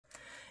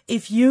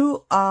If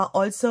you are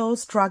also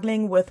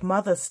struggling with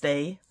Mother's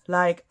Day,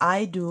 like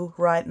I do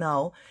right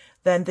now,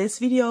 then this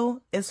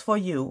video is for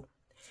you.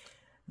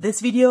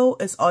 This video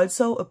is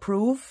also a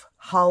proof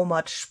how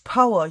much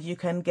power you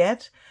can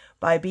get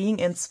by being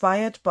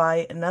inspired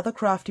by another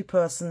crafty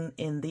person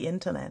in the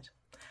internet.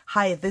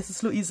 Hi, this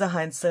is Luisa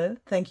Heinzel.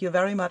 Thank you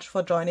very much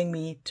for joining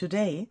me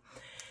today.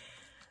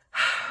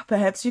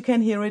 Perhaps you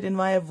can hear it in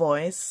my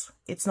voice.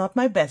 It's not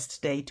my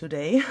best day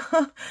today.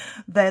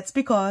 That's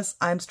because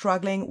I'm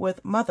struggling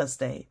with Mother's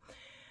Day.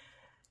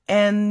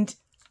 And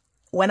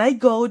when I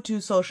go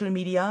to social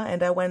media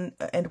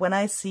and when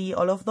I see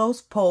all of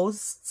those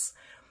posts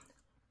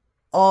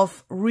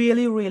of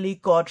really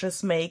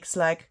gorgeous makes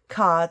like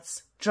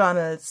cards,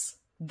 journals,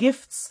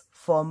 gifts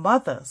for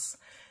mothers,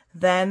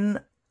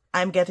 then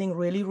I'm getting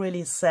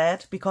really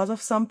sad because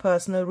of some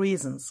personal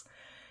reasons.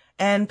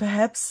 And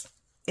perhaps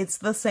it's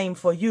the same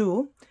for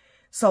you.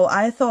 So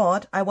I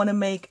thought I want to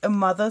make a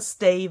Mother's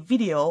Day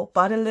video,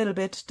 but a little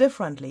bit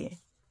differently.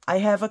 I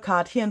have a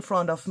card here in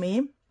front of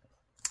me,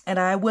 and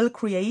I will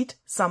create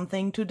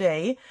something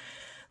today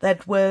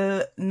that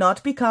will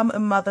not become a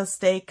Mother's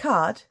Day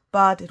card,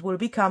 but it will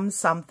become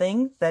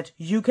something that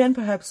you can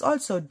perhaps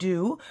also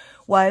do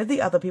while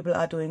the other people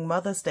are doing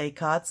Mother's Day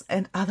cards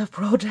and other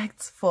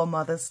projects for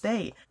Mother's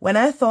Day. When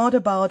I thought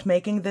about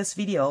making this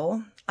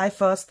video, I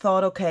first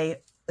thought,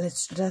 okay,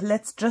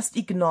 let's just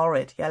ignore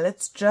it. Yeah,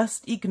 let's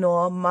just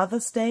ignore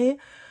Mother's Day.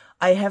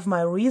 I have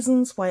my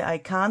reasons why I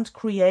can't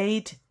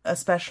create a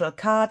special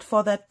card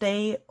for that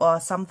day or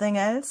something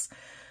else.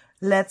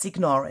 Let's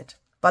ignore it.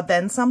 But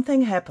then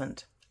something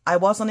happened. I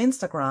was on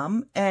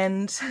Instagram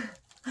and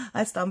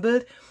I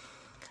stumbled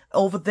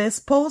over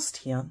this post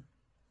here.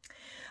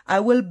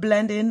 I will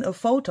blend in a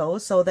photo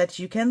so that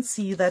you can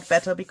see that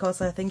better, because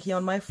I think here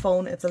on my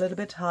phone it's a little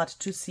bit hard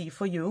to see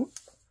for you.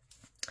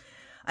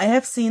 I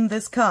have seen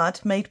this card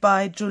made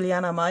by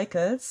Juliana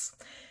Michaels,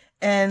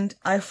 and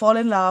I fall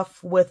in love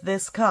with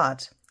this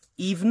card,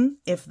 even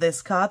if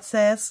this card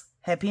says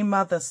Happy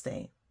Mother's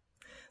Day.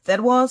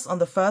 That was on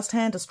the first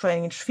hand a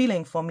strange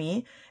feeling for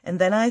me, and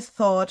then I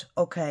thought,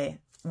 okay,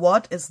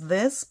 what is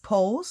this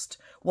post,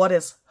 what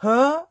is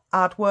her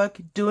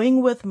artwork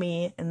doing with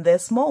me in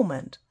this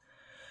moment?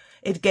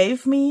 It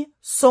gave me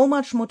so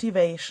much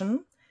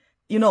motivation.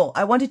 You know,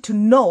 I wanted to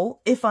know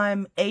if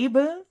I'm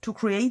able to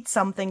create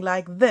something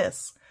like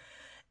this.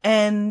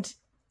 And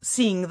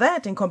seeing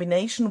that in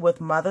combination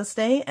with Mother's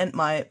Day and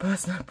my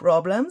personal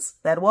problems,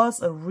 that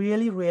was a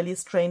really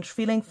strange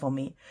feeling for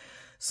me.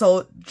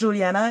 So,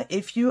 Juliana,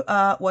 if you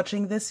are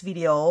watching this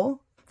video,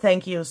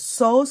 thank you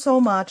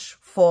so much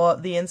for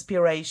the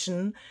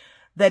inspiration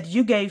that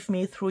you gave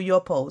me through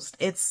your post.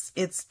 It's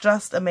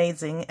just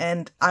amazing,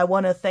 and I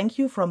want to thank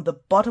you from the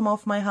bottom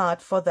of my heart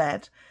for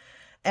that.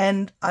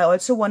 And I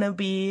also want to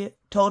be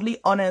totally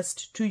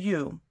honest to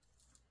you.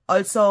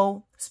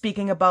 Also,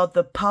 speaking about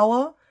the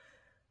power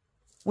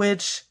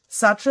which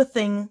such a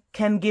thing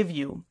can give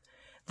you.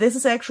 This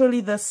is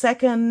actually the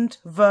second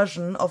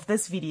version of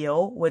this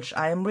video which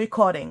I am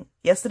recording.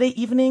 Yesterday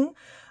evening,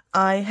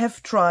 I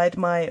have tried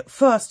my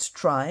first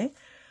try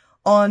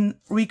on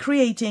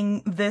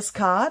recreating this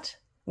card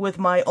with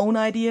my own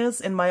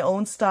ideas in my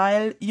own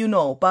style, you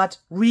know, but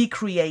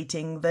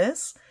recreating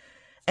this.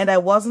 And I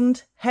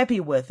wasn't happy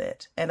with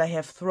it, and I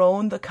have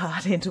thrown the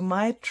card into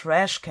my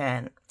trash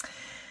can.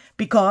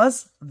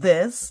 Because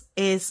this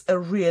is a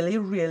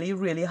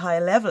really high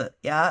level,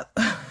 yeah?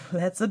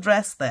 Let's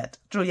address that.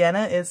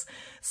 Juliana is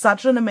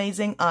such an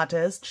amazing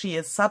artist, she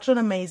is such an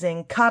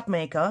amazing card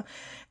maker,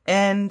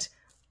 and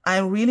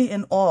I'm really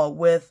in awe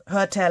with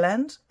her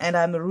talent, and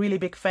I'm a really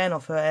big fan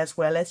of her as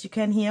well, as you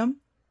can hear.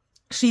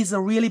 She's a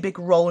really big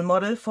role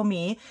model for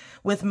me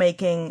with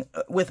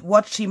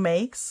what she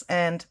makes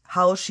and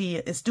how she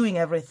is doing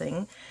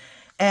everything.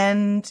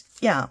 And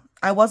yeah,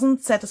 I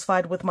wasn't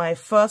satisfied with my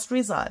first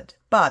result,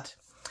 but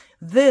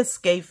this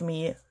gave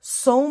me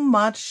so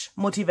much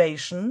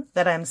motivation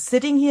that I'm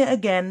sitting here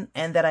again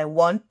and that I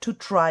want to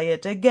try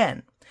it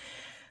again.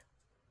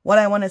 What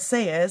I want to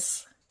say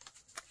is,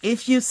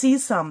 if you see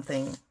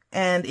something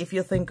and if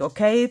you think,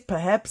 okay,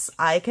 perhaps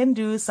I can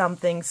do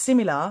something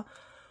similar,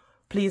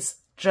 please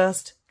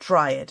just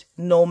try it.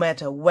 No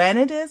matter when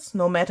it is,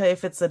 no matter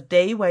if it's a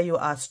day where you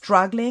are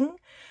struggling,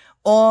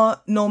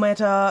 or no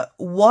matter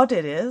what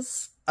it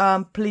is,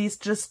 please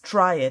just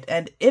try it.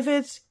 And if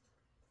it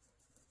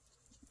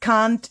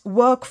can't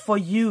work for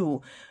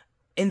you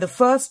in the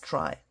first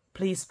try,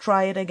 please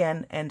try it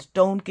again and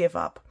don't give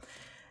up.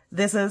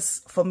 This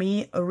is, for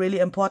me, a really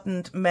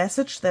important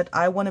message that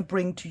I want to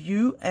bring to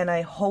you, and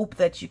I hope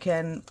that you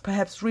can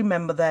perhaps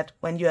remember that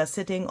when you are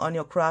sitting on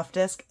your craft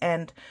desk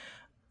and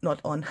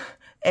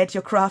at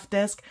your craft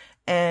desk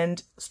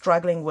and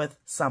struggling with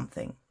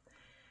something.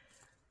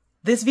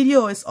 This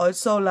video is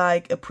also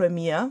like a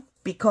premiere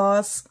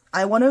because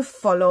I want to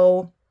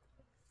follow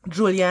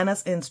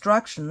Juliana's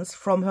instructions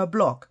from her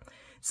blog.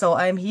 So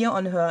I'm here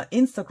on her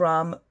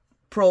Instagram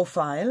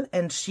profile,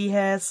 and she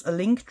has a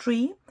link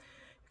tree.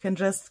 You can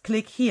just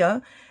click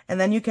here,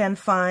 and then you can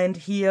find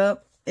here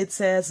it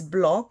says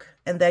blog,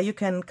 and there you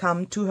can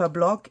come to her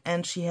blog,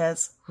 and she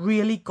has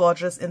really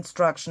gorgeous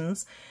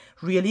instructions,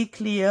 really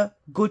clear,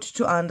 good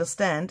to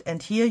understand.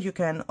 And here you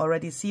can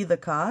already see the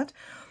card,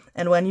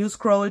 and when you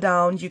scroll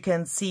down you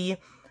can see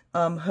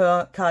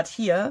her card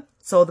here.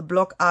 So the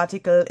blog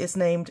article is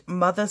named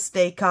Mother's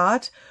Day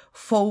Card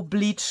Faux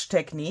Bleach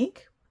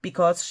Technique,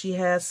 because she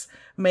has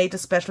made a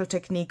special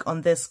technique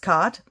on this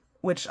card,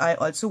 which I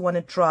also want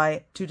to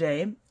try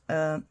today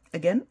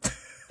again.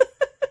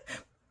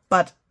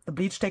 But the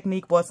bleach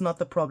technique was not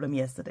the problem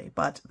yesterday,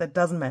 but that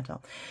doesn't matter.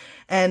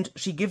 And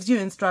she gives you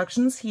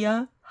instructions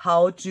here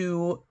how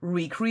to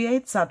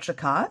recreate such a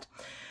card.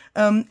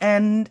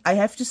 And I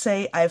have to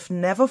say, I've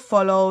never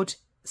followed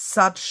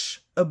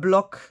such a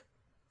blog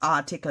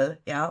article,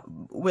 yeah,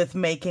 with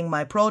making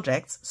my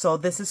projects. So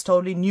this is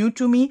totally new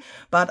to me,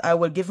 but I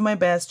will give my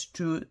best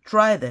to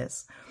try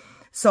this.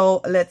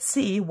 So let's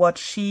see what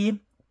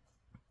she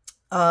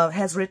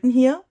has written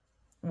here.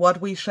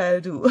 What we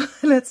shall do.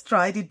 Let's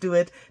try to do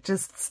it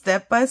just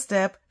step by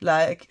step,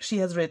 like she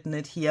has written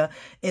it here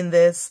in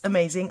this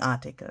amazing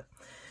article.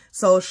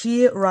 So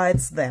she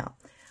writes there,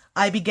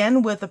 I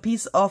began with a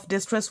piece of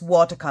distress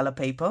watercolor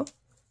paper.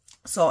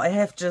 So I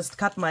have just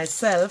cut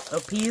myself a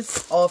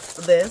piece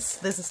of this.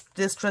 This is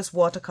distress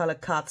watercolor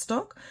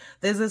cardstock.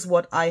 This is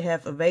what I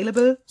have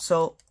available,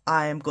 so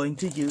I am going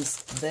to use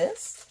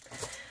this.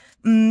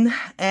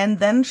 And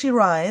then she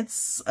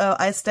writes,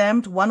 I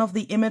stamped one of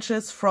the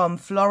images from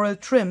Floral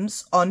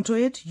trims onto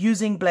it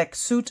using black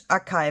soot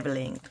archival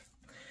ink.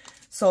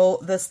 So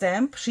the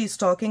stamp she's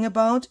talking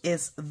about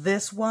is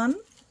this one.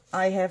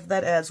 I have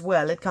that as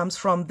well. It comes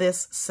from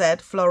this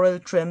set, Floral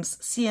Trims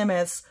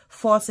CMS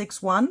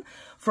 461,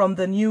 from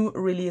the new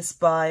release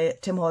by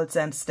Tim Holtz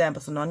and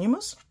Stampers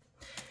Anonymous.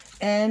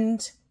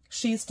 And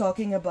she's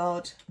talking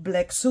about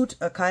black soot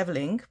archival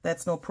ink.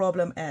 That's no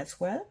problem as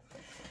well.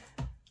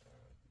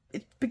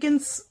 It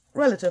begins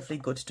relatively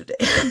good today.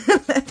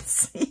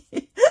 Let's see.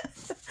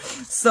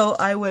 So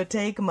I will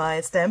take my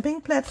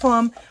stamping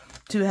platform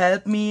to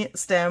help me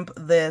stamp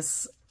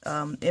this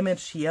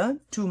image here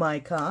to my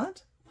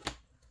card.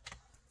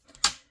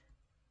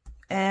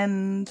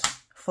 And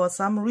for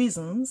some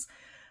reasons,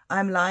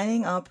 I'm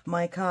lining up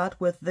my card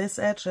with this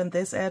edge and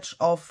this edge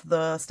of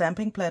the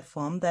stamping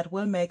platform. That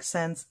will make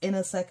sense in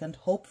a second,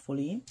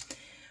 hopefully,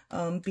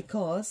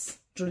 because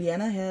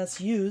Juliana has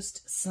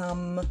used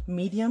some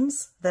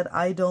mediums that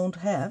I don't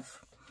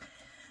have,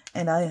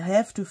 and I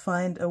have to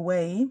find a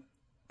way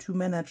to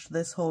manage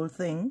this whole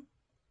thing.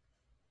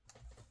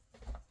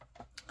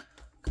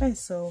 Okay,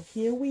 so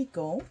here we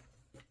go.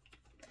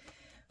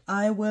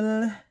 I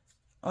will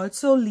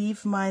also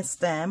leave my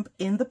stamp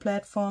in the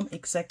platform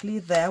exactly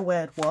there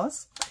where it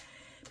was,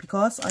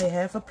 because I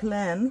have a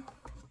plan.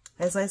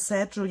 As I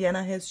said,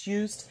 Juliana has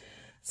used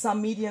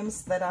some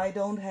mediums that I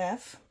don't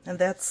have, and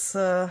that's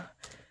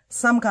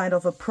some kind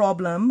of a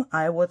problem,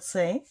 I would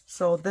say.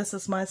 So this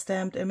is my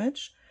stamped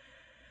image.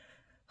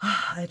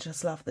 I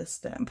just love this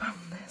stamp.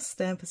 This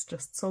stamp is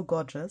just so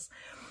gorgeous.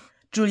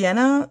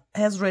 Juliana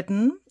has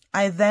written,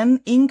 I then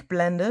ink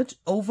blended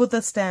over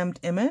the stamped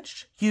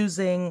image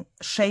using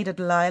Shaded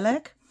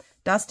Lilac,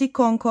 Dusty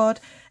Concord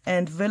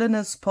and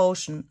Villainous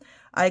Potion.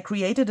 I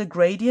created a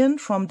gradient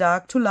from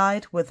dark to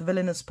light with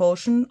Villainous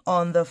Potion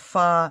on the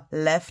far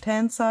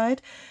left-hand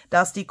side,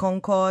 Dusty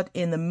Concord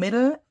in the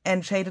middle,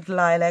 and Shaded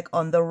Lilac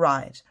on the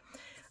right.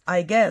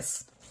 I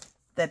guess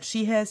that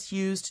she has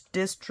used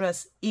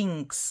distress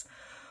inks.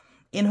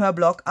 In her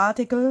blog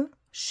article,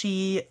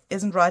 she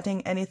isn't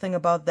writing anything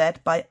about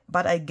that, but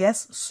I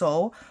guess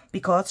so,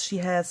 because she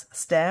has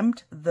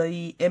stamped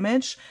the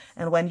image,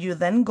 and when you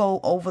then go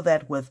over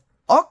that with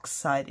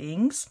oxide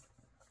inks,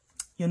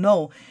 you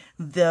know,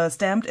 the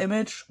stamped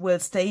image will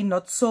stay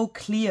not so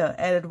clear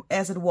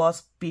as it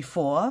was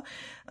before.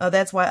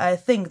 That's why I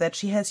think that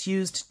she has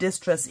used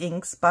distress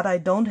inks, but I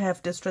don't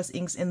have distress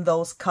inks in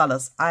those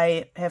colors.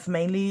 I have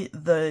mainly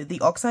the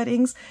oxide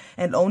inks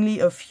and only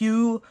a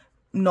few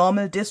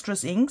normal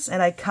distress inks,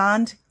 and I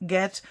can't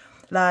get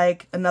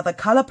like another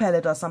color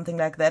palette or something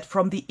like that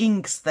from the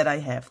inks that I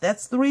have.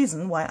 That's the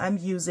reason why I'm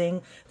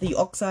using the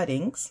oxide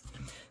inks.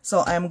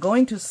 So I'm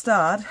going to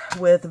start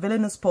with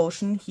Villainous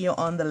Potion here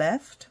on the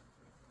left.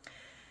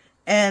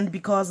 And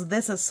because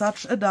this is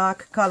such a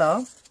dark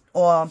color,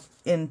 or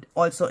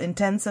also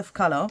intensive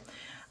color,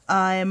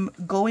 I'm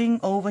going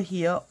over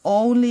here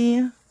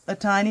only a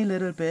tiny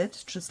little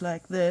bit, just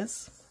like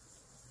this,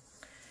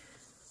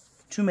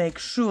 to make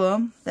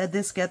sure that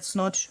this gets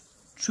not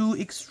too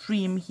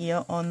extreme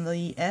here on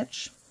the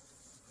edge.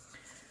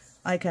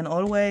 I can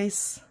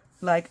always,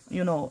 like,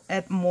 you know,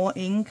 add more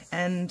ink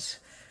and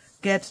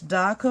get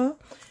darker,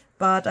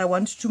 but I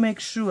want to make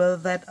sure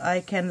that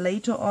I can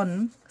later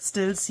on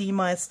still see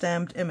my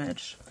stamped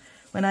image.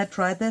 When I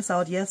tried this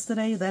out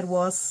yesterday, that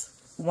was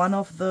one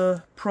of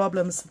the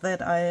problems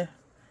that I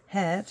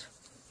had.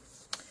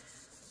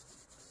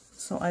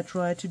 So I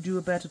try to do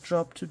a better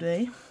job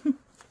today.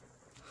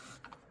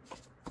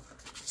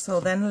 So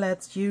then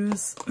let's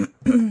use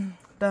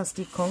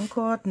Dusty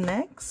Concord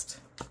next.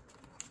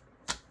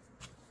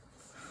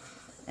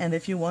 And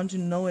if you want to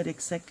know it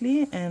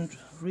exactly and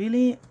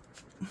really,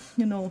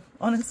 you know,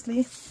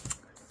 honestly,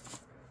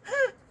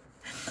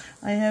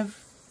 I have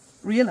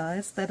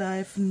realized that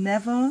I've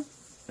never,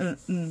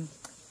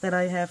 that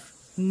I have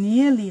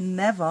nearly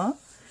never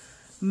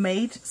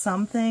made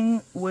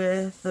something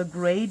with the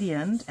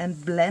gradient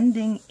and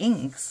blending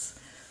inks.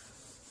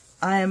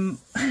 I'm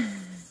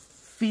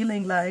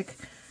feeling like,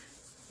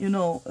 you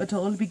know, a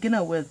total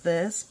beginner with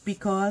this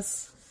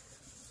because,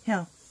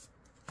 yeah,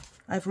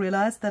 I've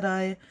realized that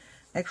I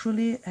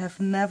actually have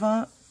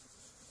never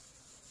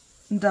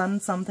done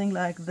something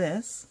like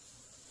this.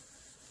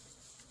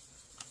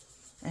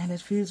 And it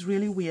feels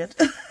really weird.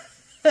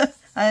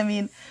 I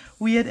mean,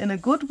 weird in a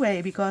good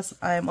way, because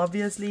I'm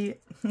obviously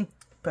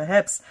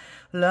perhaps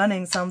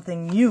learning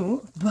something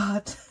new,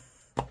 but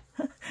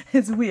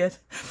it's weird.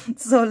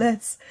 So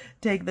let's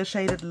take the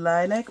shaded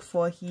lilac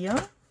for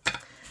here.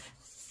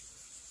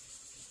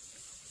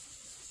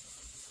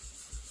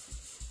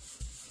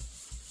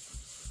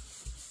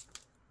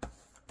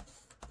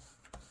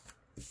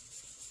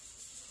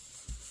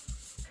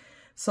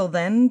 So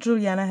then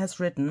Juliana has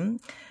written,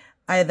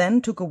 I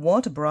then took a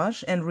water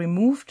brush and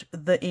removed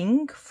the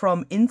ink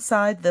from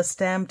inside the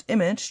stamped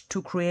image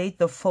to create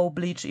the faux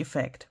bleach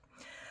effect.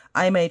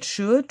 I made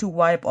sure to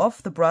wipe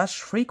off the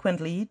brush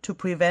frequently to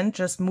prevent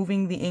just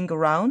moving the ink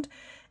around,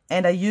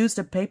 and I used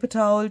a paper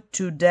towel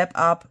to dab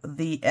up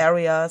the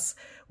areas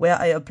where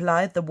I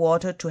applied the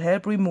water to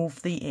help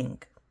remove the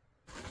ink.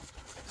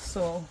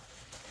 So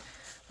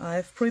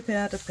I've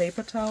prepared a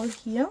paper towel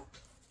here.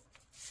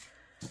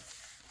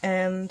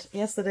 And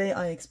yesterday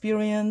I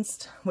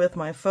experienced with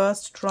my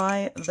first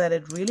try that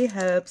it really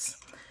helps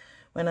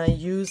when I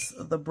use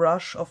the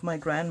brush of my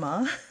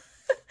grandma.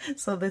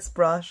 So this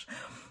brush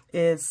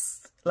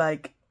is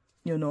like,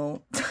 you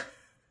know,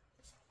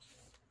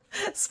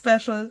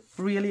 special,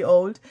 really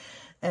old,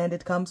 and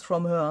it comes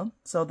from her.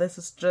 So this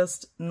is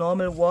just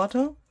normal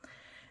water,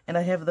 and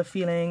I have the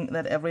feeling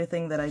that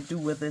everything that I do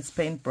with this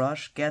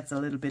paintbrush gets a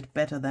little bit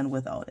better than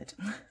without it.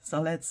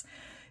 So let's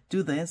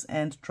do this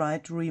and try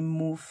to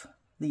remove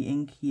the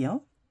ink here.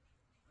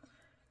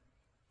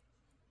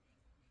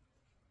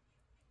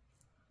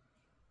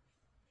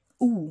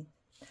 Ooh,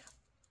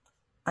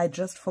 I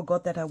just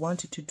forgot that I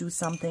wanted to do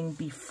something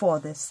before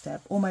this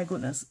step. Oh my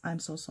goodness, I'm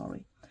so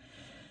sorry.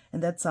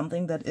 And that's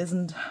something that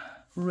isn't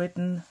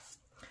written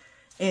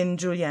in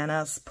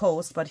Juliana's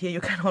post, but here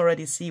you can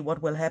already see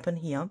what will happen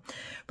here.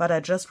 But I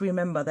just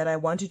remember that I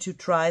wanted to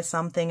try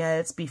something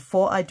else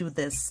before I do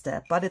this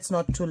step, but it's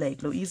not too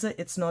late, Louise,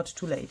 it's not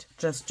too late,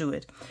 just do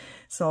it.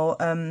 So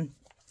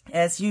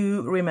as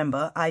you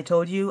remember, I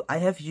told you I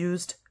have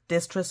used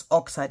Distress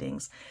Oxide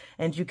inks,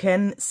 and you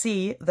can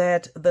see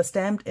that the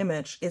stamped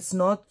image is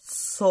not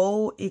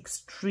so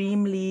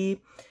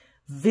extremely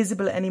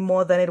visible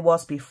anymore than it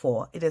was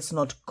before. It is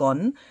not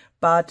gone,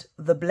 but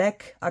the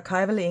black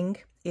archival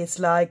ink is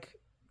like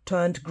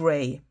turned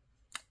gray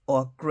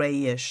or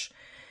grayish.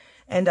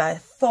 And I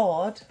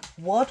thought,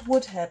 what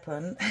would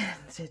happen,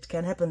 and it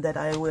can happen that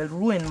I will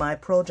ruin my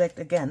project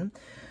again,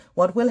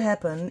 what will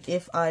happen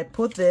if I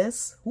put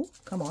this,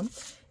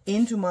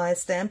 into my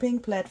stamping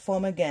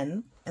platform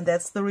again, and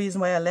that's the reason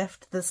why I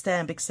left the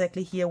stamp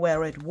exactly here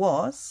where it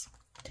was,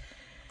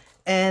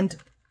 and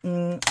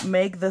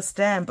make the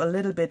stamp a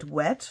little bit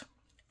wet,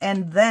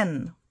 and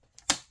then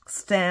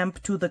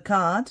stamp to the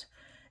card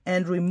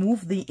and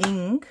remove the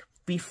ink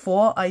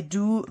before I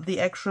do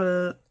the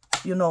actual,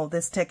 you know,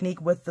 this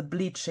technique with the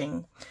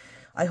bleaching.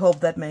 I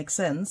hope that makes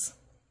sense.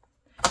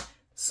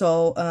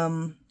 So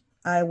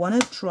I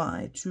want to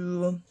try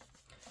to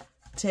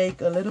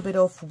take a little bit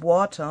of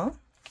water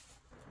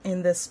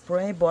in the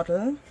spray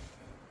bottle.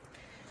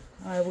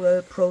 I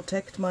will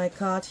protect my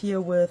card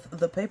here with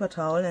the paper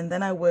towel, and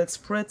then I will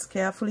spritz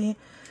carefully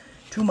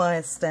to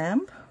my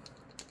stamp.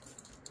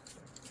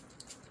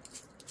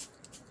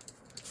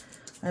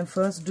 I'm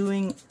first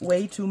doing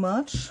way too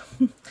much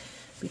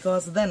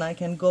because then I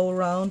can go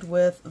around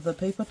with the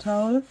paper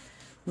towel,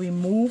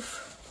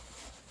 remove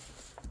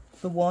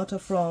the water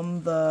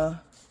from the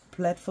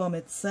platform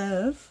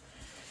itself,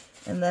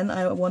 and then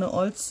I want to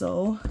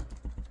also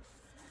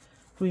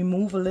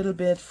remove a little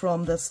bit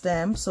from the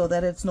stamp so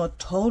that it's not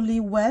totally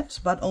wet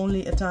but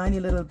only a tiny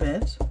little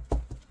bit.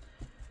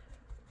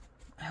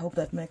 I hope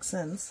that makes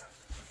sense.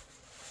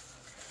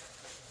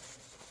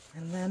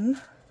 And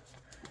then,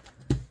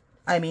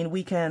 I mean,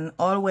 we can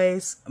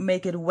always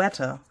make it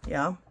wetter,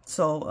 yeah,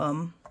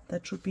 so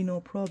that should be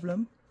no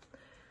problem.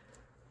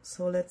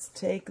 So let's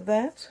take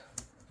that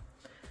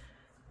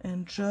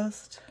and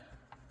just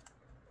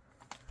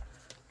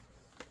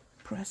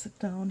press it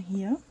down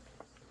here.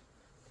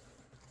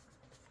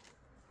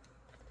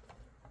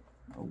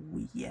 Oh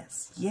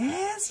yes,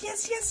 yes,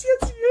 yes, yes,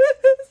 yes,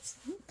 yes.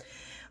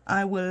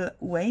 I will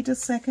wait a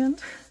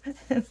second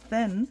and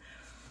then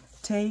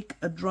take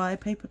a dry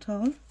paper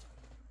towel.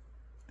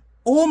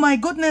 Oh my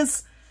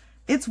goodness,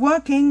 it's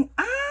working.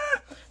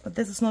 Ah, but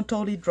this is not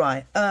totally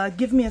dry.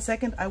 Give me a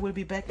second, I will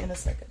be back in a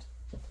second.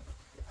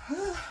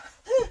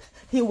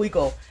 Here we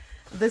go.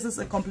 This is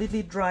a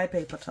completely dry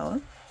paper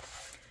towel.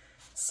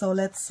 So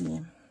let's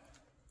see.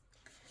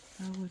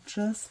 I will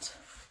just,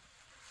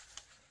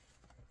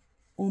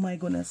 oh my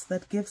goodness,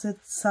 that gives it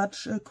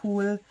such a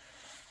cool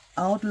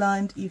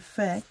outlined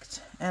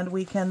effect. And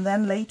we can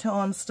then later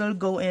on still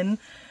go in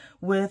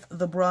with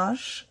the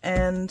brush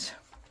and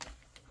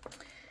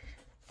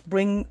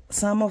bring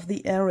some of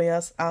the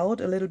areas out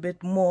a little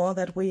bit more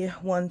that we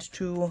want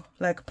to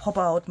like pop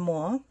out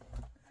more.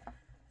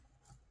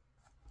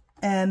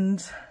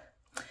 And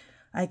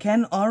I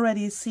can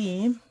already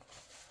see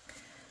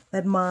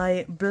that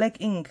my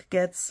black ink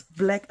gets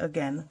black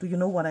again. Do you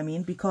know what I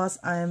mean? Because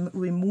I'm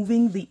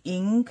removing the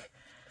ink,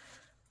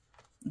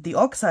 the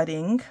oxide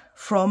ink,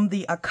 from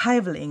the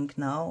archival ink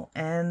now,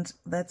 and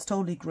that's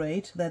totally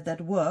great that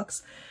that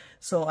works.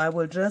 So I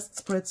will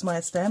just spritz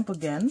my stamp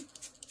again,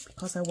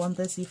 because I want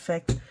this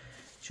effect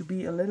to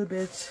be a little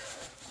bit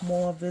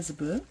more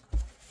visible.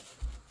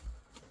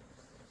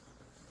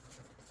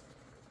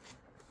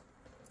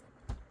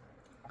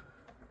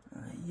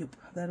 Yep,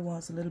 that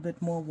was a little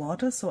bit more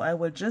water, so I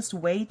will just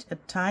wait a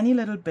tiny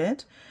little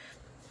bit.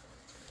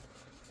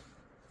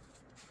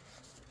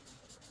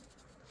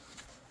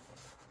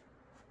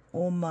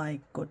 Oh my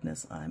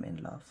goodness, I'm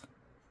in love.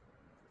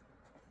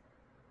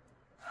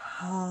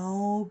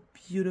 How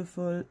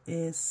beautiful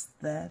is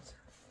that?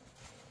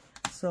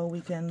 So we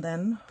can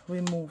then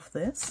remove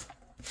this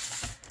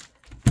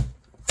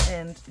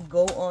and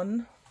go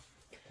on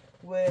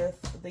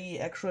with the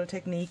actual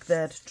technique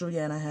that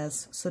Juliana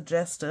has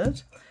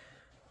suggested.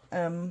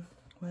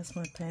 Where's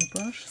my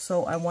paintbrush?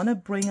 So I want to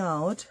bring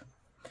out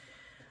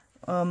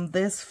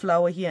this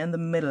flower here in the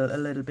middle a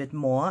little bit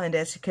more, and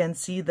as you can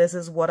see, this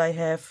is what I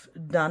have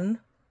done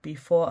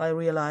before I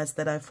realized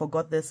that I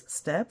forgot this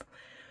step.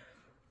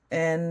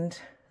 And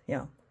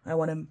yeah, I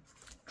want to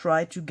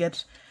try to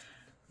get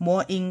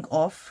more ink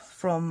off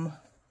from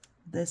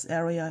this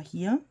area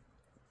here.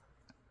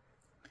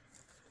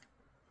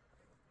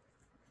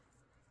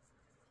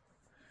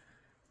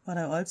 But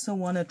I also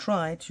want to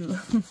try to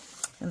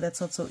and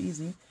that's not so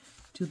easy,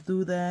 to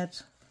do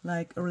that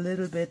like a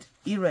little bit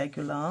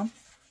irregular.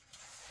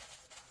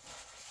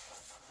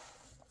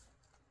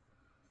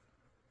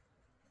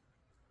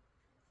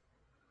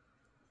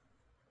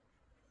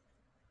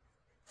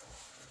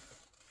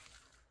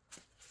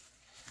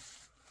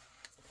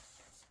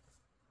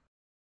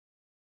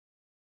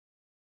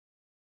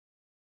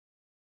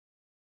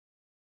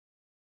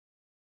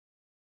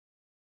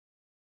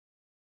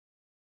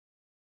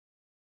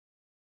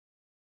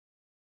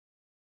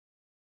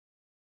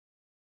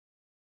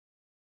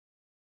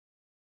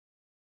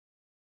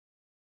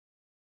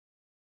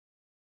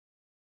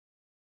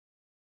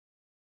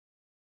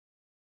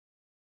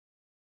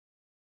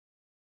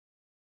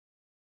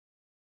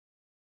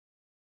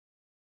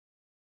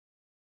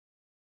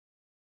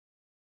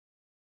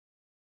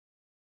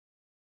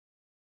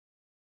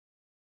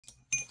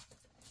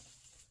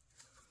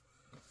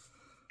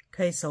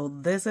 Okay, so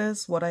this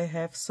is what I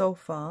have so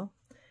far,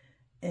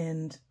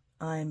 and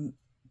I'm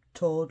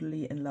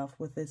totally in love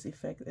with this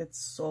effect. It's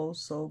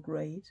so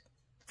great.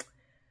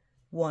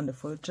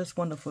 Wonderful, just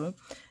wonderful.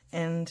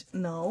 And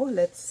now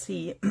let's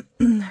see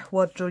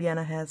what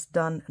Juliana has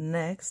done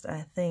next.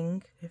 I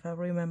think, if I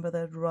remember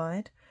that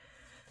right,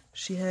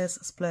 she has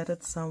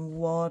splattered some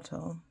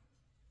water.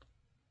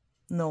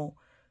 No,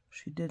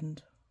 she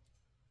didn't.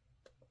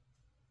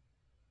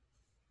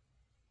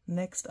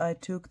 Next I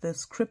took the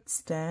script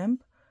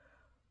stamp.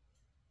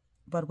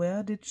 But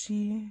where did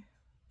she?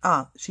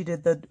 Ah, she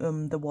did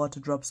the water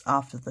drops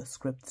after the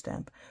script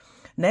stamp.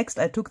 Next,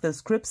 I took the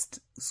script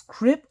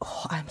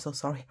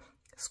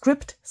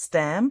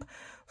stamp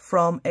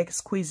from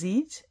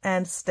Exquisite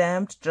and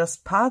stamped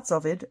just parts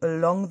of it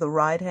along the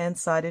right-hand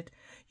side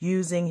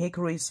using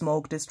Hickory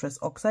Smoke Distress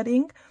Oxide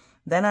ink.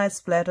 Then I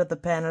splattered the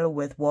panel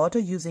with water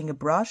using a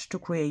brush to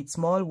create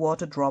small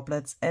water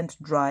droplets and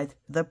dried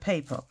the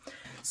paper.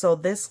 So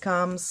this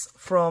comes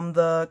from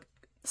the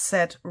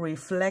set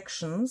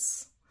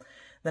Reflections.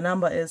 The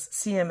number is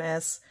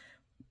CMS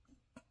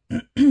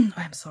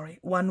I'm sorry,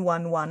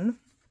 111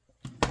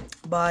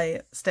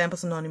 by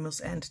Stampers Anonymous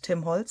and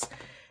Tim Holtz.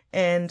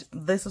 And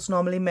this is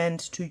normally meant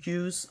to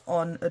use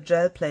on a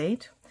gel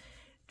plate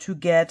to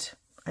get,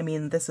 I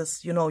mean, this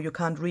is, you know, you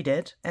can't read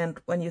it. And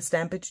when you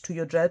stamp it to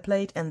your gel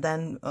plate and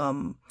then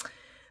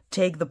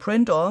take the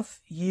print off,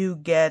 you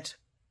get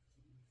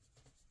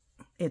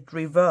it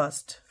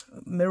reversed,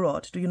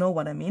 mirrored. Do you know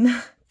what I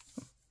mean?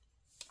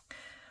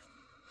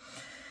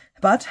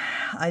 But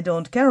I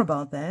don't care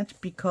about that,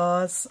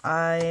 because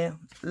I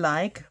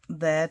like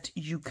that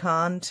you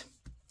can't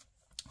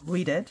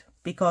read it,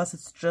 because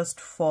it's just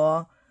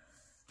for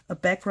a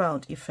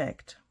background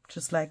effect,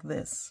 just like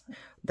this.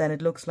 Then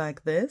it looks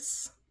like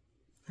this.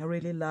 I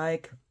really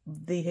like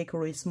the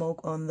Hickory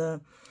Smoke on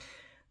the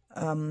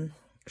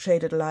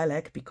shaded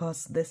lilac,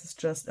 because this is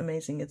just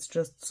amazing. It's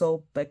just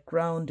so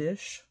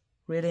backgroundish,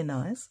 really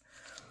nice.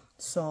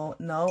 So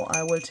now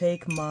I will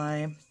take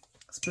my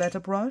splatter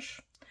brush.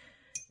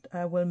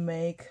 I will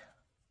make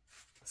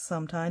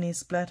some tiny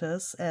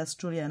splatters, as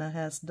Juliana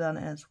has done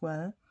as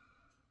well.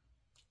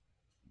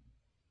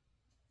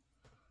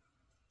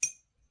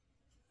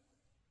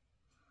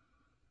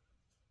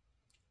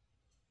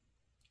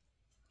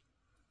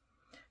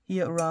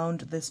 here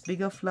around this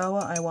bigger flower.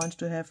 I want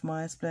to have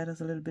my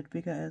splatters a little bit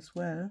bigger as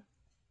well.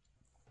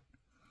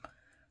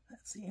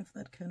 Let's see if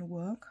that can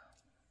work.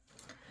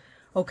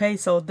 Okay,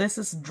 so this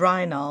is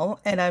dry now,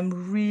 and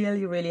I'm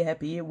really, really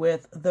happy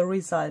with the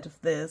result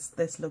of this.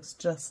 This looks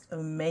just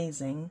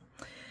amazing.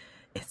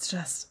 It's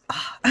just,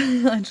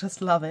 I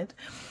just love it.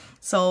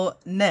 So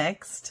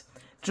next,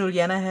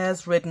 Juliana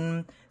has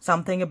written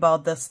something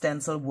about the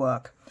stencil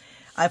work.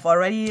 I've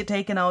already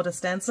taken out a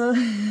stencil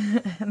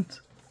and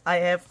I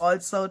have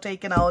also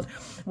taken out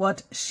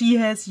what she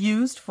has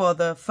used for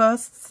the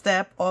first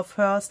step of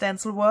her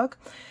stencil work.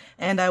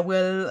 And I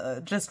will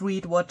just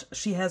read what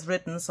she has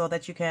written so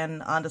that you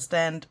can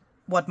understand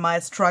what my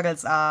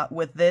struggles are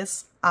with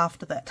this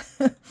after that.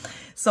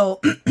 So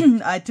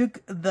I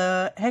took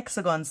the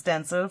hexagon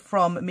stencil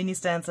from Mini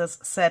Stencils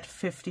set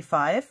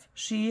 55,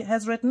 she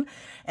has written,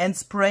 and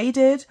sprayed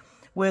it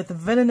with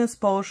Villainous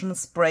Potion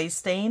spray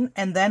stain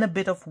and then a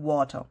bit of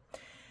water.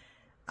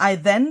 I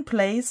then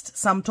placed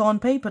some torn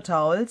paper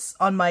towels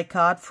on my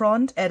card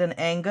front at an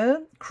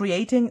angle,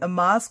 creating a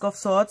mask of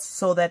sorts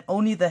so that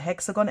only the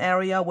hexagon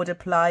area would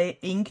apply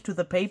ink to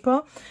the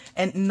paper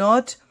and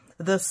not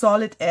the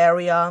solid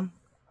area,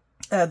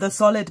 the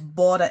solid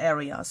border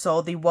area.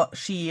 So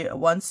she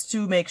wants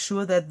to make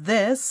sure that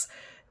this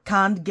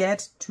can't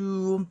get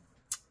to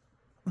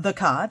the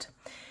card.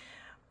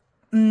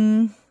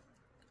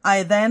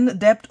 I then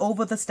dabbed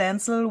over the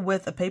stencil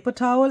with a paper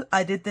towel.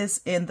 I did this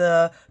in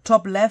the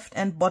top left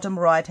and bottom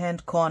right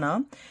hand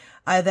corner.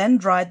 I then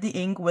dried the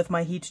ink with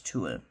my heat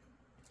tool.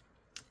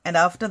 And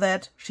after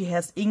that, she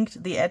has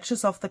inked the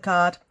edges of the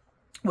card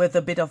with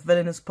a bit of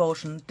Villainous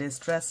Potion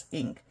Distress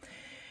ink.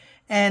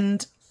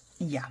 And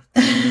yeah,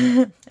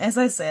 as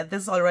I said,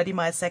 this is already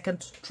my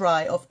second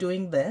try of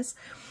doing this.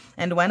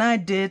 And when I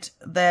did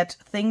that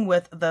thing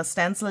with the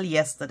stencil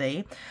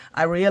yesterday,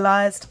 I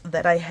realized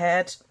that I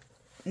had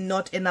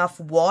not enough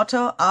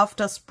water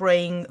after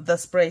spraying the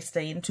spray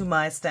stain to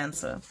my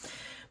stencil.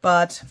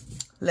 But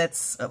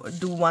let's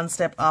do one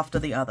step after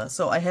the other.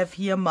 So I have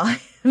here my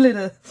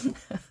little,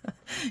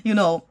 you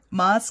know,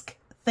 mask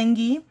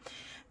thingy.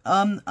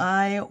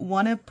 I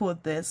want to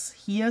put this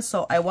here.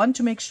 So I want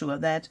to make sure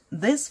that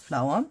this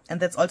flower, and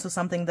that's also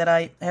something that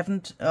I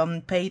haven't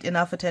paid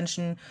enough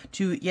attention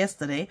to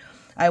yesterday.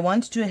 I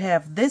want to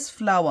have this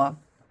flower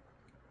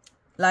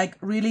like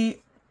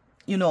really,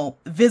 you know,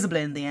 visible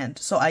in the end.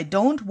 So I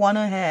don't want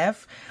to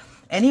have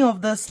any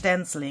of the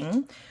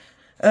stenciling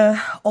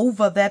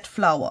over that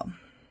flower.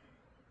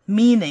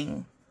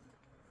 Meaning,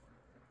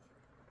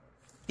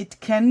 it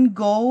can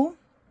go,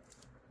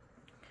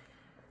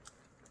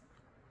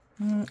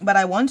 but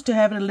I want to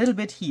have it a little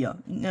bit here.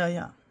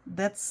 Yeah,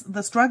 that's,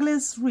 the struggle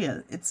is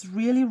real. It's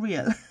really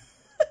real.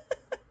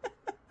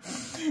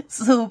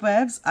 So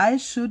perhaps I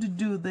should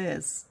do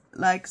this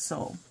like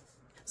so.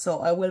 So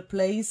I will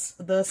place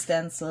the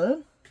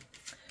stencil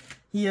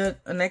here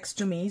next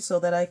to me so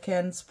that I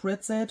can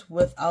spritz it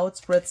without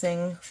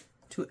spritzing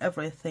to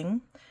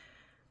everything.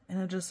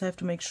 And I just have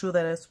to make sure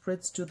that I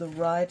spritz to the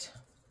right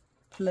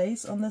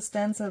place on the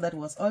stencil. That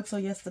was also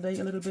yesterday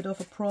a little bit of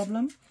a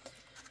problem.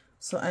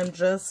 So I'm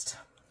just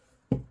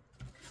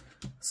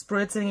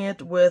spritzing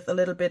it with a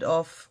little bit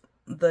of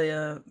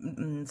the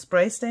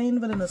spray stain,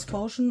 Villainous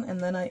Potion, and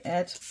then I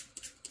add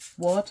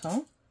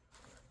water.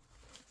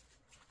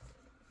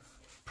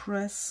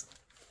 Press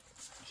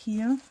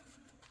here.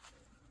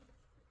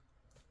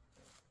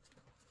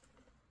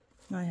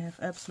 I have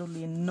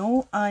absolutely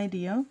no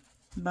idea,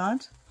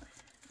 but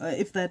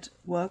if that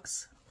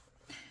works,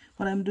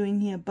 what I'm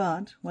doing here,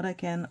 but what I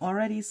can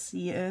already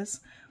see is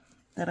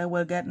that I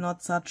will get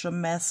not such a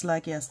mess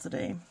like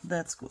yesterday.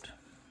 That's good.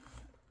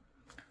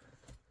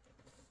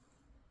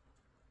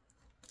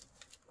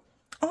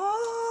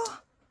 Oh,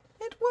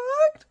 it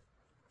worked!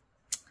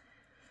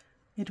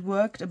 It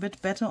worked a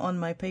bit better on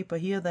my paper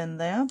here than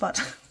there,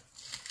 but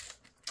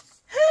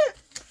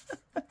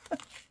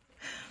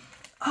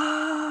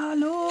ah,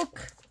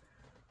 look,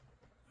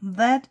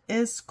 that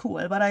is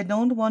cool, but I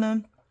don't want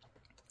to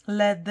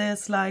let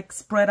this like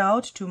spread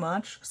out too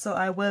much, so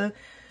I will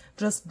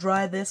just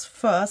dry this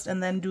first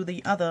and then do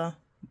the other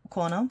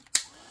corner.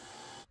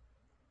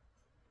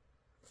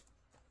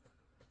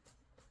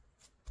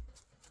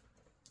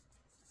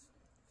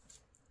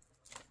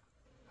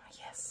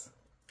 Yes.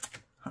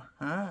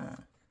 Haha.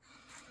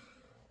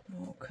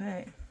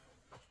 Okay.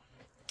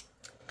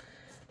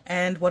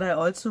 And what I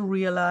also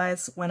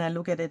realize when I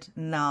look at it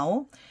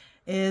now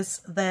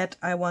is that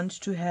I want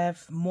to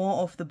have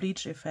more of the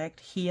bleach effect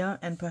here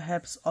and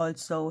perhaps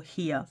also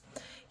here.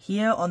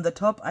 Here on the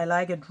top I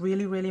like it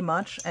really, really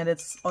much, and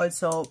it's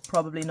also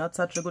probably not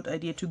such a good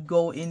idea to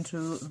go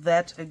into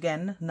that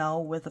again now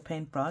with a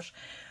paintbrush,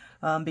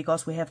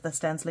 because we have the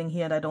stenciling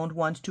here and I don't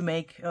want to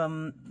make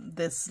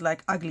this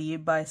like ugly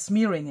by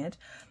smearing it.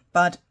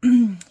 But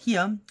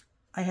here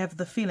I have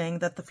the feeling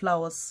that the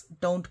flowers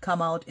don't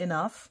come out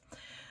enough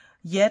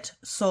yet,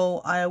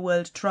 so I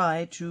will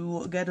try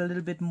to get a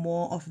little bit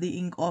more of the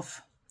ink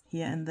off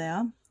here and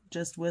there,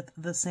 just with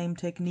the same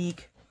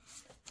technique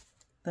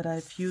that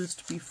I've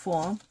used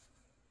before.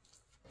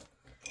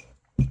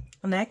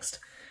 Next,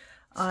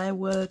 I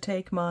will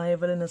take my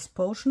Villainous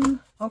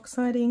Potion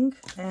oxide ink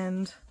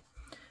and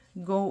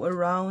go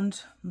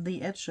around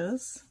the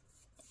edges.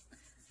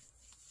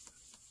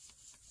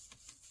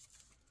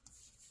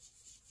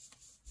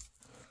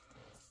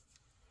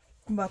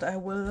 But I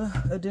will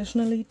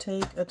additionally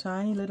take a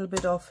tiny little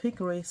bit of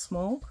hickory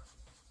smoke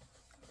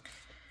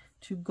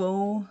to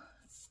go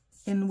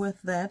in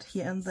with that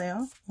here and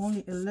there,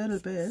 only a little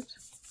bit.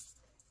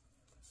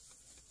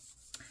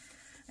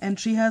 And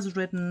she has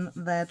written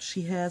that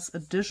she has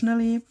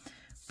additionally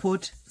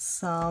put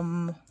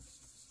some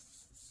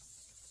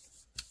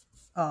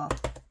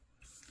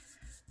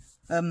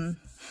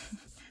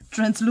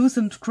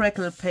translucent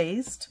crackle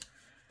paste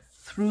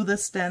through the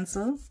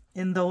stencil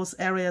in those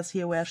areas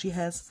here where she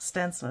has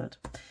stenciled.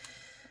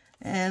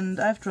 And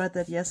I've tried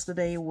that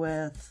yesterday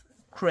with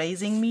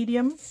crazing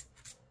medium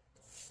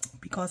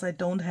because I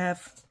don't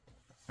have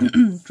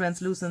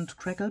translucent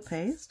crackle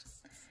paste.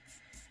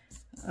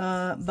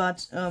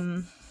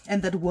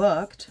 And that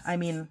worked. I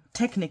mean,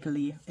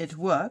 technically it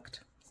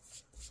worked.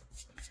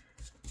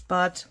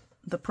 But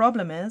the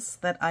problem is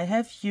that I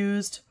have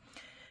used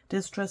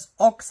Distress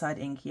Oxide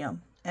ink here.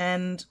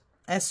 And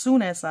as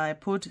soon as I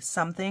put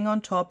something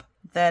on top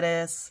that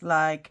is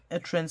like a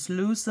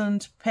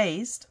translucent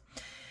paste,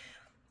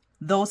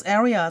 those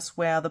areas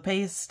where the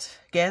paste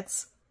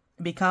gets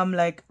become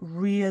like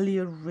really,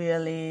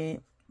 really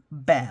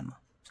bam.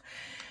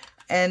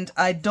 And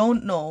I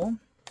don't know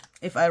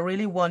if I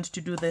really want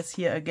to do this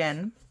here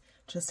again.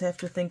 Just have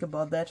to think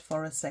about that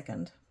for a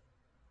second.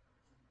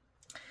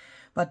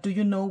 But do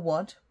you know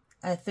what?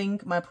 I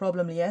think my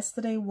problem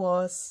yesterday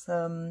was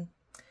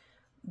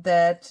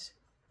that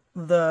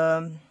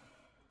the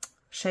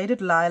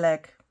shaded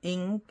lilac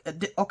ink,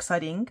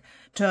 oxide ink,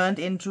 turned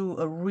into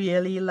a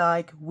really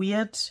like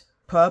weird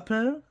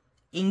purple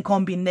in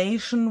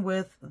combination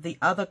with the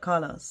other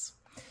colors.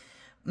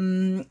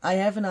 I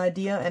have an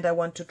idea and I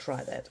want to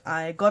try that.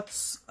 I got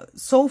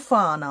so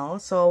far now,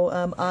 so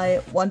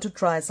I want to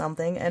try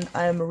something, and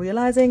I'm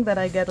realizing that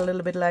I get a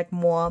little bit like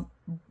more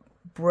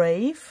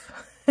brave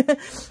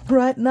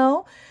right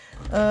now.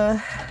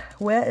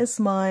 Where is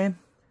my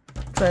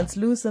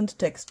translucent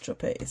texture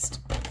paste?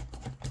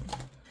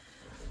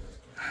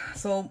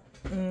 So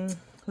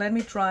let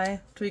me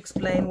try to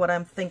explain what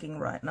I'm thinking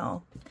right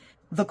now.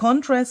 The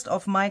contrast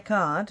of my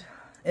card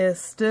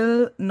is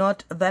still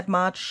not that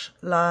much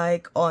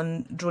like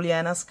on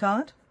Juliana's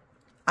card.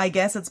 I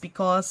guess it's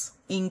because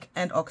ink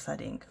and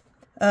oxide ink.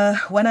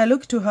 When I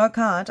look to her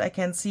card, I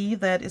can see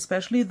that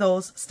especially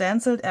those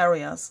stenciled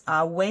areas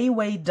are way,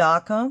 way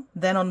darker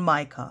than on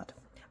my card.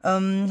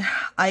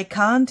 I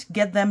can't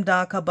get them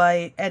darker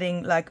by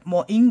adding like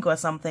more ink or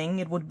something.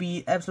 It would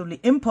be absolutely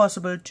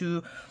impossible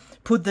to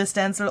put the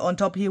stencil on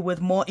top here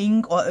with more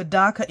ink or a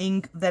darker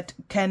ink that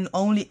can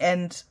only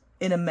end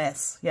in a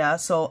mess. Yeah,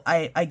 so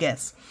I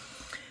guess.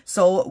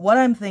 So what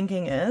I'm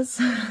thinking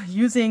is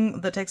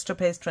using the texture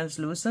paste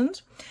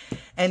translucent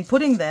and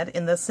putting that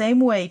in the same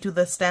way to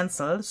the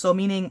stencil, so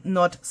meaning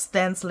not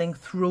stenciling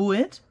through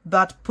it,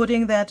 but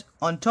putting that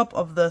on top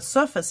of the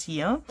surface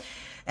here,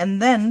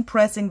 and then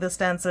pressing the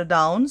stencil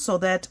down so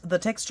that the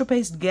texture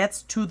paste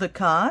gets to the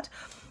card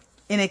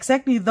in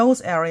exactly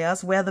those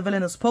areas where the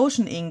Villainous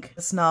Potion ink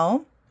is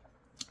now.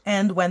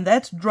 And when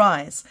that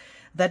dries,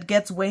 that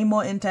gets way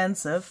more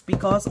intensive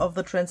because of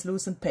the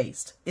translucent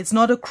paste. It's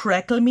not a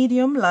crackle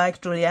medium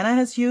like Juliana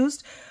has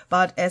used,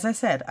 but as I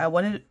said, I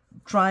want to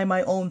try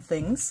my own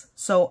things,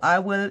 so I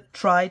will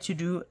try to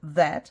do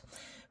that.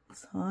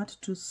 It's hard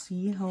to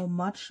see how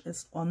much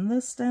is on the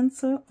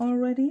stencil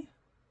already,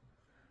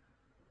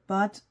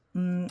 but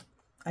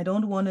I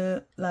don't want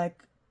to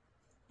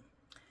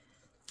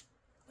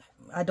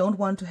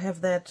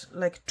have that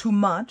like too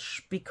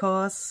much,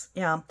 because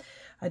yeah,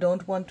 I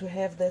don't want to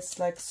have this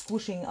like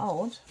swooshing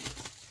out.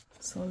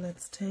 So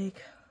let's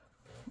take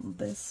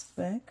this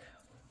back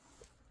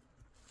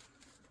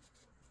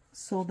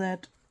so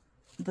that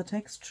the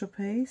texture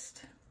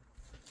paste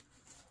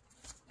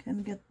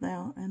can get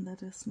there, and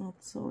that is not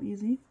so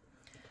easy.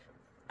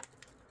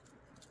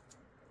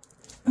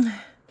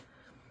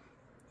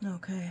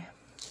 Okay,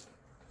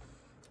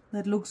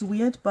 that looks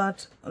weird,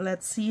 but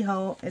let's see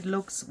how it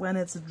looks when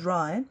it's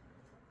dry.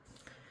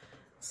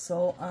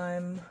 So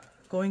I'm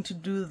going to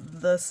do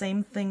the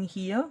same thing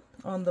here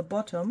on the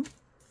bottom.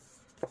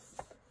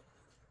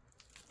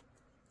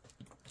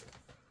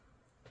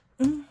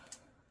 And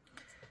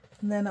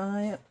then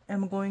I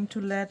am going to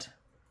let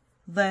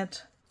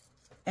that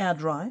air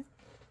dry.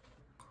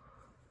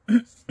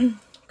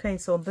 Okay,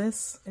 so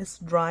this is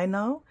dry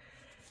now.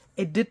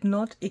 It did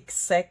not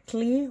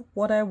exactly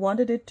what I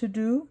wanted it to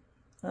do,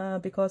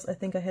 because I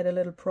think I had a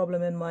little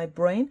problem in my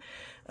brain.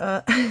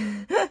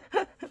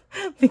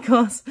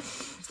 Because,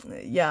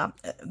 yeah,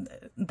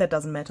 that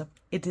doesn't matter.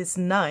 It is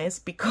nice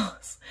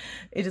because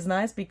it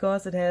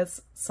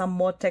has some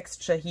more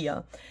texture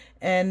here.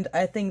 And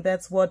I think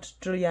that's what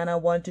Juliana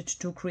wanted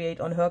to create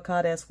on her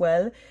card as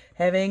well,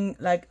 having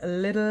like a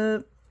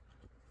little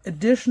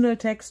additional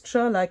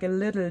texture, like a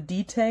little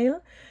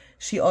detail.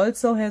 She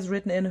also has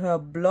written in her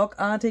blog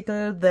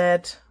article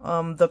that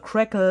the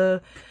crackle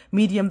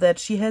medium that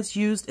she has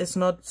used is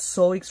not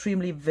so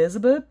extremely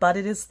visible, but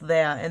it is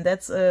there. And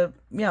that's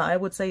yeah, I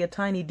would say a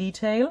tiny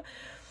detail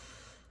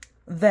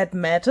that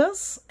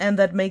matters and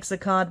that makes the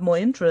card more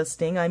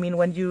interesting. I mean,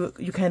 when you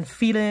can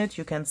feel it,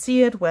 you can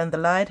see it when the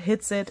light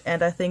hits it,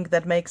 and I think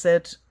that makes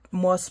it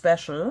more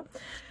special.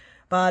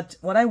 But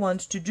what I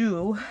want to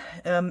do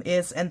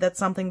is, and that's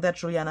something that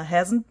Juliana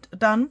hasn't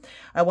done,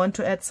 I want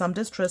to add some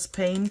Distress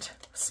Paint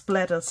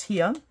splatters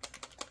here,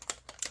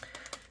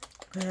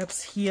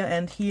 perhaps here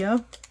and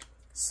here,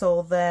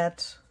 so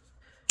that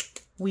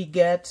we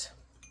get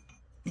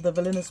the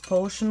Villainous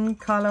Potion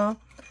color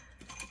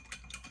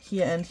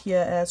here and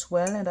here as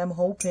well. And I'm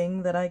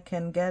hoping that I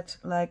can get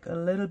like a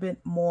little bit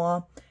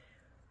more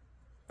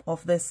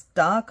of this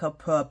darker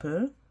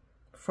purple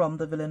from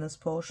the Villainous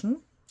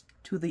Potion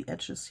to the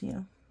edges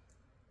here.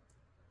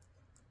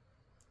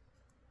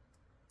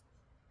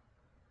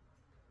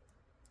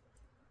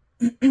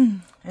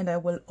 And I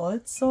will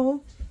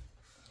also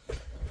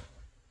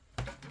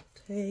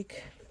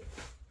take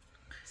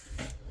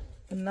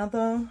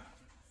another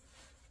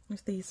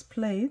of these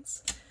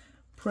plates,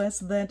 press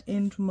that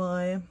into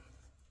my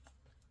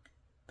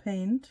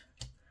paint,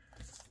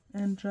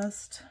 and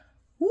just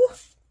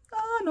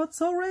not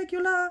so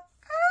regular.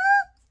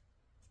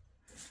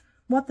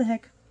 What the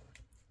heck?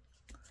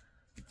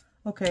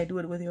 Okay, do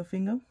it with your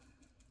finger.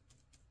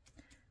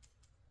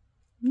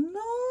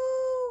 No!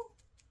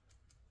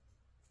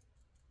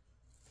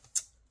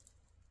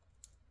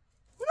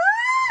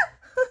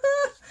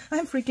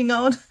 I'm freaking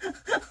out.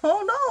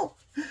 Oh no!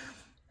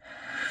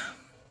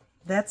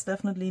 That's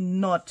definitely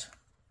not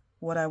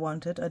what I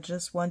wanted. I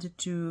just wanted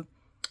to...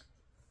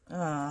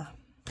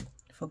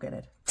 forget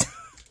it.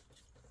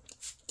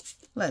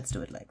 Let's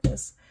do it like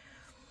this.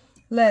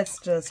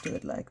 Let's just do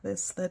it like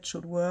this. That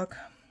should work.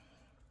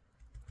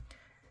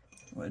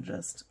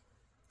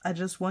 I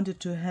just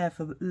wanted to have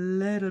a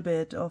little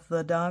bit of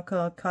the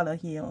darker color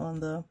here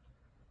on the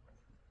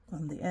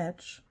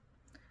edge.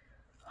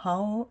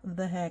 How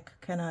the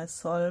heck can I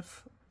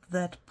solve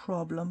that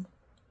problem?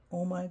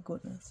 Oh my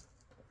goodness.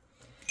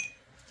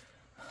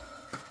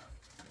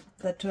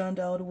 That turned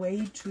out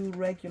way too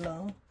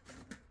regular.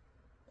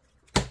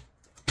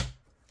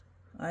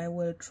 I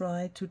will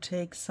try to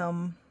take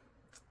some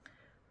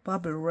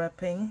bubble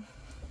wrapping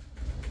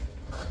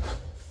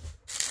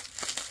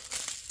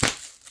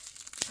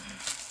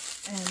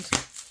and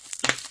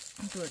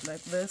do it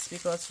like this,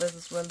 because this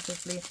is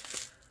relatively,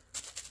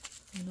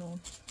 you know,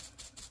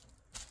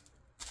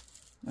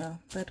 yeah,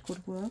 that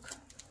could work.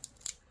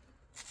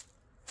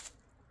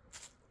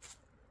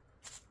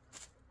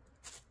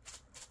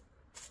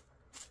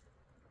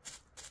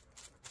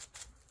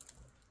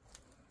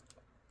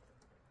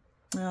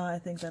 Yeah, I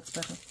think that's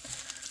better.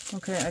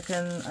 Okay, I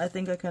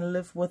think I can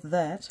live with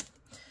that.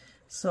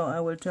 So I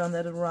will turn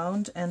that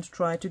around and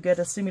try to get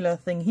a similar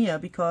thing here,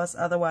 because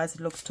otherwise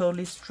it looks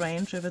totally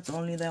strange if it's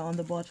only there on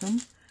the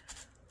bottom.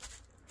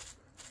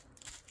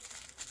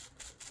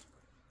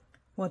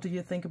 What do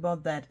you think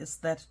about that? Is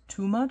that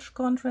too much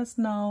contrast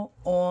now,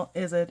 or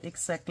is it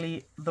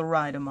exactly the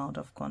right amount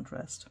of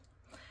contrast?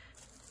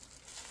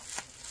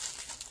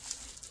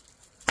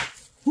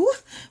 Ooh,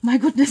 my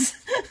goodness!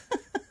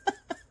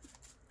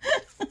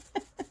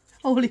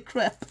 Holy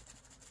crap!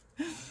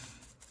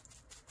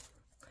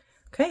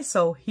 Okay,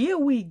 so here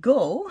we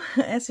go.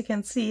 As you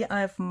can see,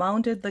 I've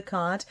mounted the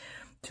card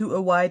to a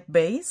white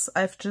base.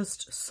 I've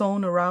just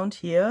sewn around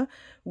here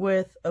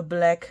with a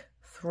black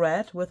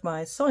thread with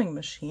my sewing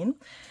machine.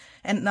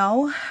 And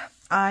now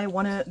I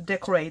want to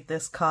decorate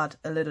this card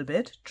a little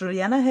bit.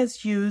 Juliana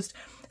has used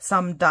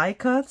some die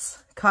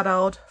cuts cut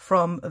out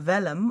from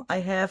vellum. I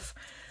have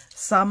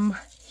some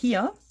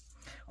here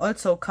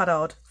also cut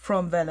out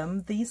from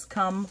vellum. These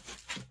come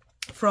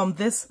from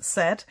this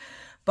set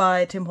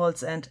by Tim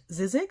Holtz and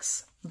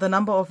Zizix. The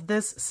number of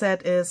this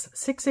set is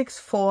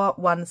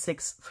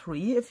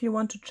 664163 if you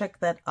want to check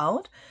that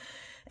out.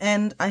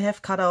 And I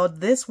have cut out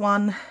this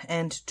one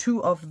and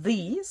two of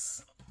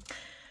these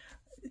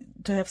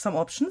to have some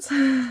options.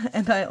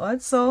 And I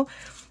also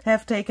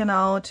have taken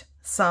out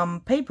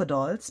some paper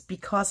dolls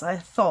because I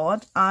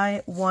thought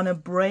I want to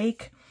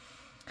break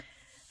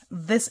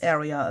this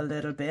area a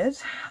little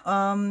bit.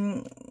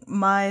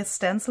 My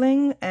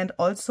stenciling and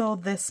also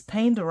this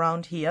paint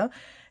around here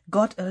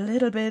got a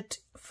little bit,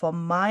 for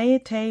my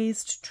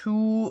taste,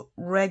 too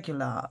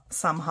regular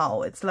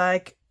somehow. It's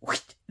like,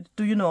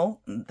 do you know,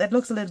 that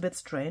looks a little bit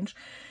strange.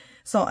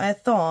 So I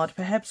thought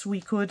perhaps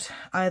we could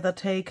either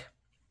take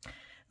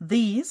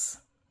these.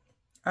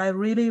 I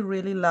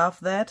really love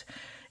that,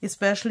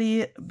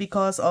 especially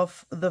because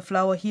of the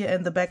flower here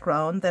in the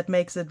background. That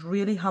makes it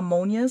really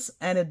harmonious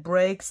and it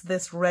breaks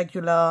this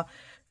regular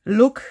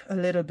look a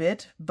little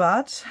bit,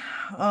 but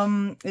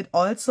it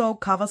also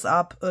covers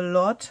up a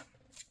lot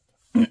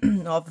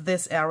of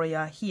this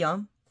area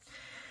here,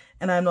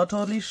 and I'm not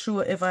totally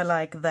sure if I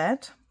like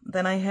that.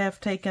 Then I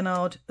have taken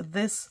out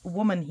this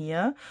woman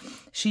here.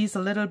 She's a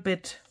little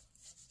bit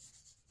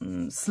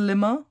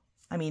slimmer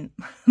I mean,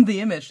 the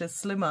image is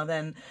slimmer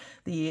than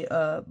the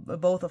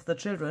both of the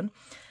children.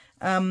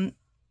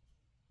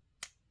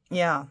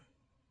 Yeah,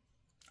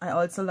 I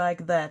also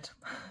like that.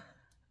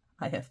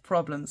 I have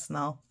problems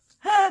now.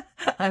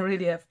 I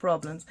really have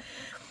problems.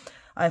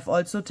 I've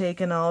also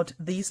taken out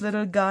these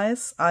little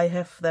guys. I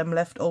have them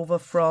left over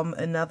from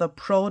another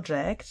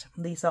project.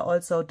 These are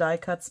also die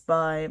cuts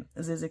by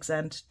Zizix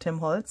and Tim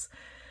Holtz.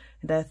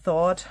 And I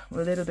thought a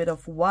little bit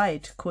of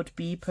white could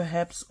be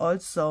perhaps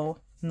also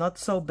not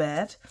so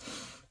bad.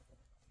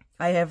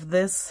 I have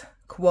this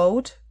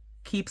quote,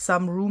 keep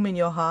some room in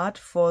your heart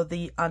for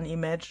the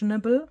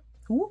unimaginable.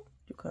 Ooh,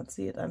 you can't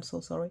see it, I'm so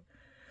sorry.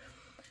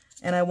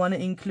 And I want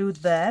to include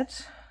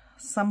that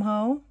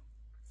somehow.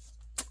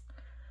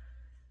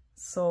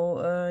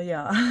 So,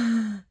 yeah.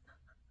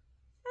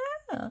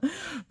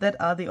 That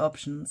are the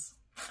options.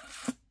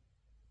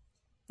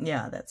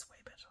 Yeah, that's way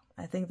better.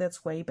 I think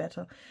that's way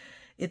better.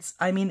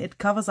 I mean, it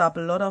covers up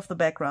a lot of the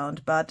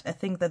background, but I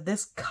think that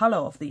this color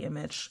of the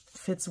image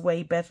fits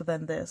way better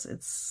than this.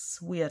 It's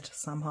weird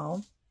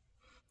somehow.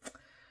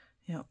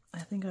 Yeah,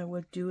 I think I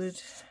will do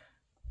it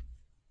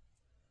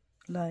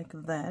like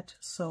that.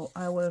 So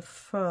I will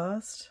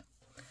first,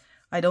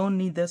 I don't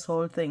need this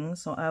whole thing,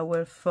 so I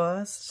will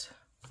first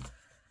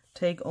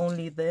take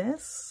only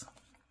this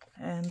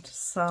and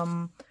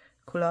some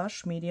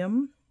collage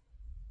medium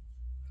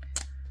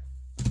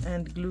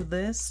and glue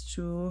this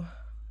to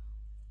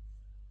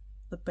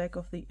the back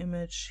of the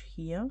image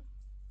here.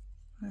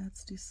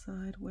 Let's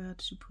decide where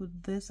to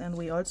put this, and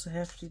we also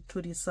have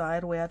to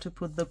decide where to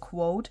put the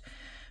quote,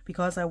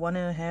 because I want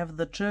to have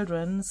the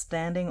children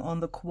standing on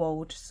the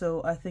quote.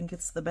 So I think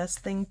it's the best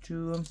thing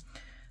to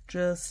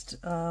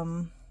just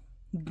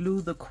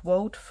glue the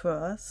quote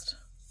first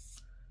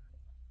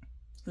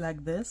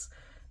like this,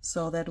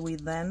 so that we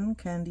then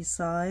can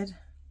decide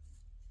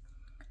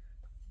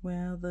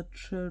where the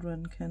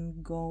children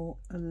can go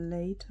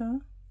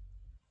later.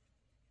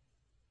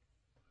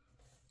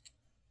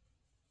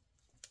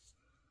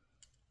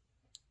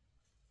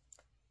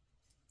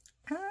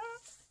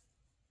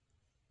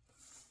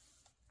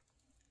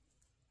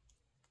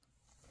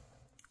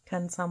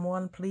 Can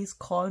someone please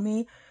call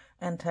me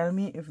and tell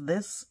me if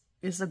this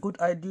is a good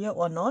idea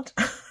or not?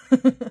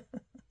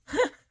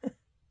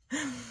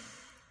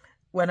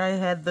 When I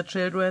had the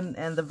children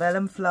and the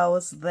vellum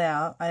flowers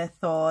there, I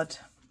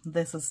thought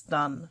this is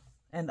done.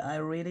 And I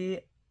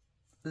really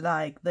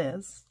like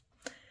this.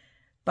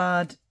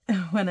 But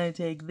when I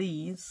take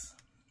these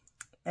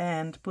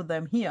and put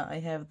them here, I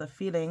have the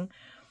feeling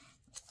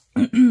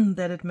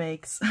that it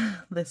makes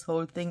this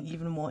whole thing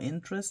even more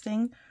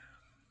interesting.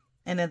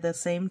 And at the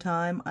same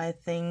time, I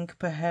think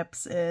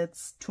perhaps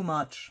it's too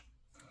much.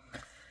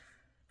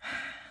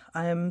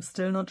 I'm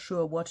still not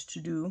sure what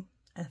to do.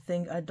 I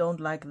think I don't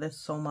like this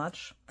so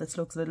much. This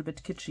looks a little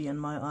bit kitschy in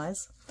my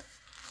eyes.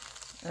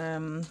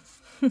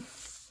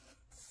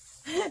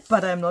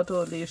 But I'm not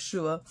totally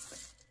sure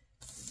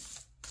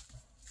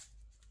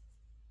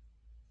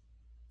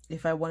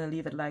if I want to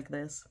leave it like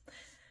this.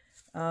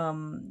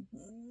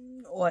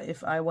 Or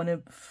if I want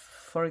to,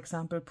 for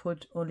example,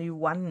 put only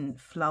one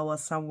flower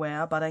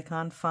somewhere, but I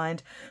can't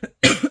find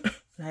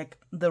like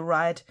the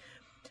right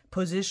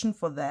position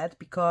for that,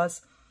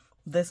 because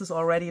this is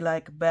already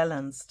like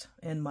balanced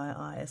in my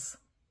eyes.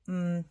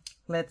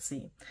 Let's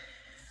see.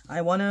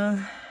 I want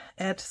to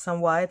add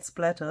some white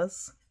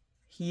splatters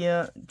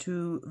here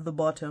to the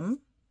bottom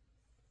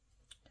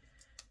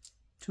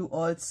to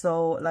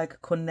also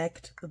like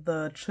connect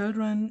the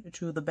children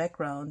to the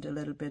background a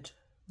little bit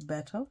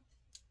better.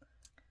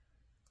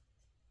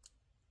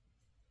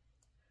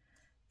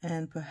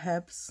 And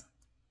perhaps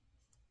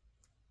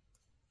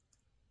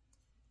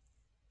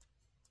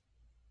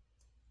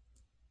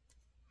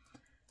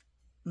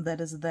that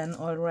is then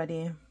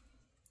already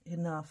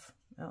enough.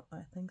 Oh,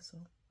 I think so.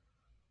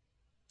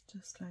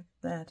 Just like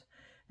that.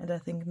 And I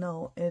think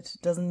no, it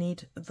doesn't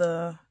need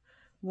the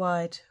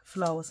white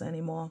flowers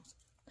anymore.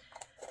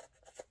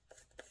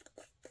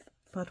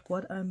 But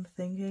what I'm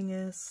thinking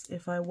is,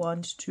 if I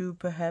want to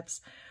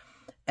perhaps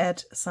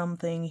add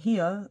something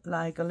here,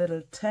 like a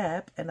little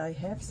tab, and I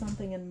have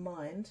something in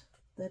mind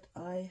that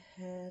I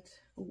had,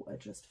 oh, I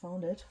just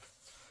found it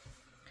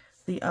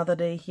the other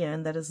day here,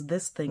 and that is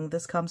this thing.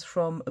 This comes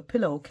from a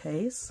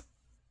pillowcase,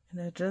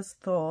 and I just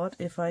thought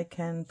if I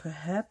can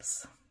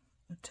perhaps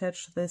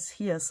attach this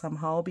here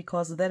somehow,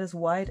 because that is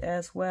white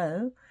as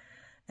well,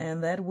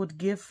 and that would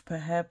give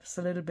perhaps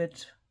a little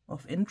bit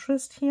of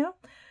interest here.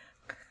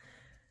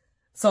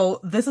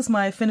 So this is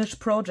my finished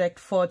project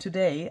for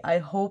today. I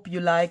hope you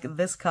like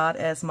this card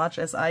as much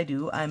as I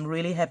do. I'm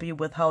really happy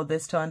with how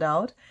this turned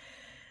out.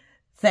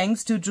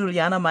 Thanks to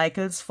Juliana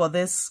Michaels for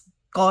this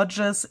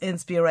gorgeous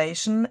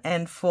inspiration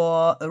and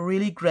for a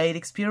really great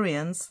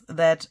experience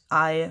that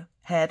I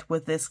had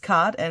with this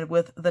card and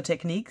with the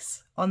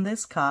techniques on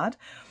this card.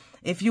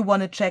 If you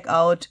want to check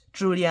out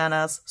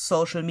Juliana's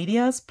social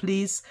medias,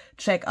 please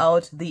check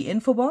out the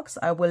info box.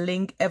 I will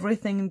link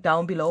everything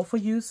down below for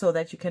you so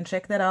that you can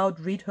check that out,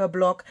 read her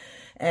blog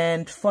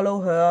and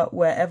follow her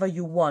wherever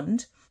you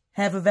want.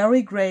 Have a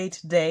very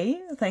great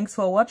day. Thanks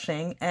for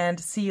watching and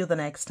see you the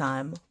next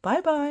time.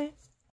 Bye bye.